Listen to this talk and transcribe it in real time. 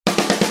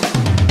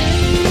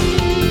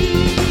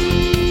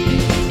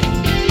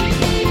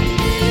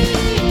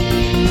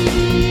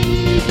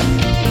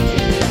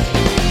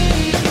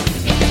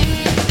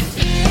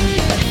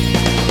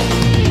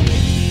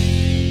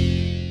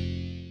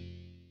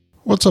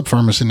What's up,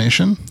 Pharmacy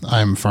Nation?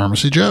 I'm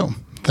Pharmacy Joe.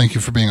 Thank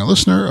you for being a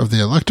listener of the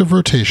Elective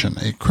Rotation,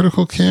 a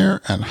critical care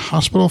and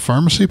hospital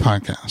pharmacy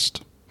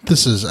podcast.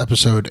 This is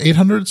episode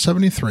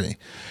 873.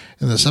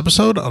 In this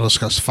episode, I'll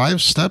discuss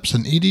 5 steps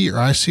an ED or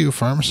ICU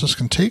pharmacist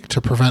can take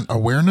to prevent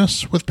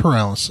awareness with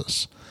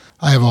paralysis.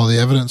 I have all the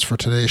evidence for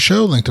today's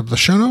show linked up in the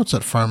show notes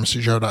at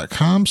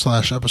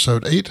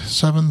pharmacyjoe.com/episode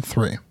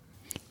 873.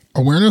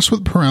 Awareness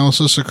with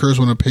paralysis occurs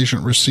when a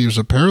patient receives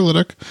a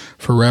paralytic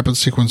for rapid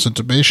sequence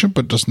intubation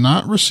but does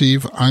not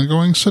receive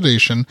ongoing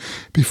sedation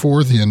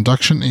before the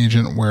induction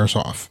agent wears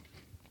off.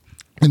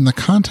 In the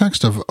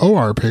context of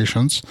OR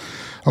patients,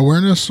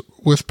 awareness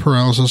with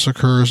paralysis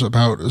occurs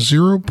about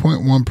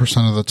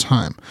 0.1% of the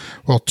time,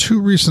 while 2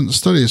 recent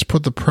studies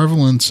put the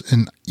prevalence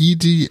in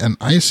ED and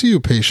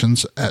ICU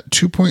patients at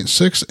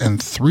 2.6 and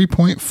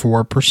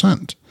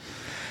 3.4%.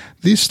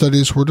 These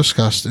studies were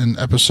discussed in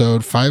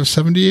episode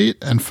 578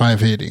 and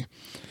 580.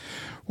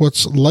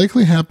 What's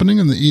likely happening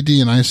in the ED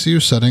and ICU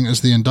setting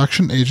is the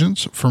induction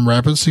agents from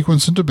rapid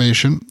sequence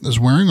intubation is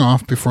wearing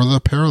off before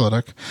the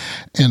paralytic,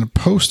 and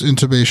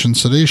post-intubation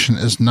sedation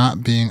is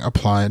not being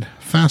applied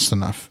fast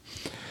enough.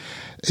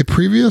 A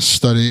previous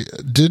study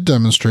did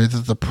demonstrate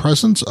that the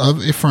presence of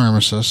a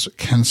pharmacist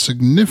can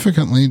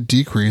significantly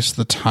decrease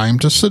the time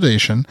to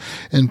sedation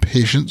in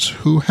patients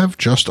who have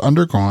just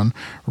undergone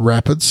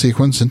rapid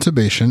sequence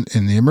intubation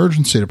in the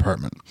emergency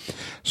department.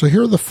 So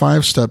here are the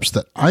 5 steps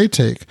that I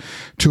take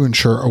to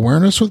ensure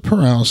awareness with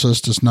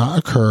paralysis does not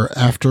occur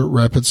after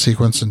rapid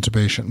sequence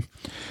intubation.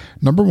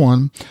 Number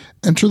 1,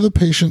 enter the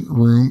patient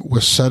room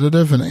with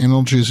sedative and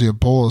analgesia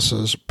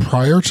boluses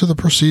prior to the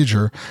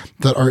procedure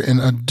that are in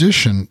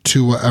addition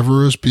to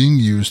whatever is being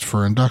used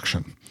for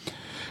induction.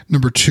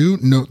 Number 2,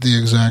 note the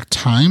exact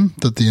time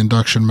that the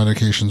induction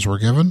medications were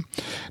given.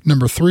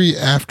 Number 3,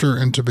 after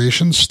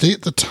intubation,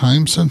 state the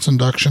time since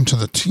induction to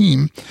the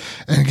team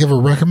and give a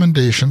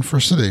recommendation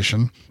for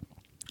sedation.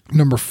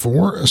 Number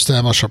 4,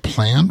 establish a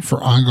plan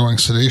for ongoing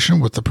sedation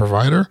with the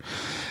provider.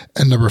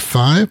 And number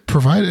 5,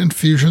 provide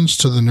infusions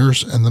to the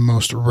nurse in the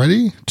most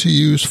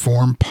ready-to-use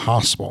form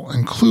possible,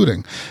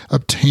 including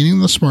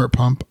obtaining the smart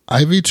pump,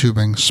 IV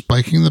tubing,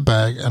 spiking the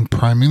bag, and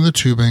priming the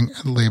tubing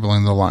and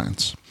labeling the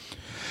lines.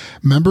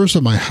 Members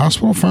of my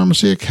Hospital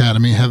Pharmacy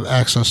Academy have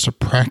access to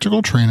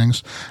practical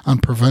trainings on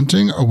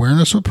preventing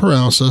awareness with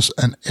paralysis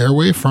and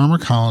airway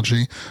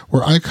pharmacology,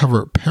 where I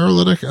cover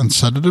paralytic and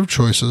sedative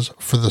choices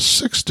for the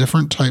 6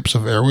 different types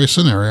of airway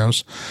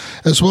scenarios,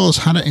 as well as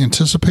how to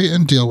anticipate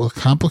and deal with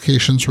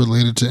complications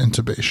related to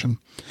intubation.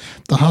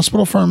 The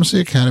Hospital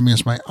Pharmacy Academy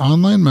is my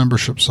online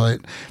membership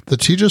site that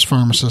teaches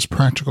pharmacists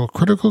practical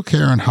critical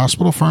care and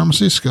hospital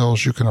pharmacy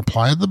skills you can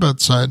apply at the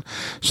bedside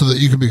so that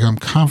you can become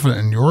confident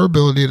in your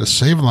ability to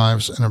save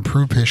lives and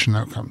improve patient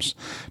outcomes.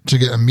 To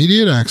get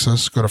immediate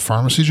access, go to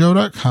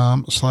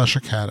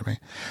pharmacyjoe.com/academy.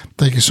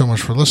 Thank you so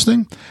much for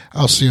listening.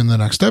 I'll see you in the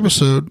next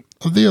episode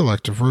of the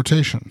Elective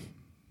Rotation.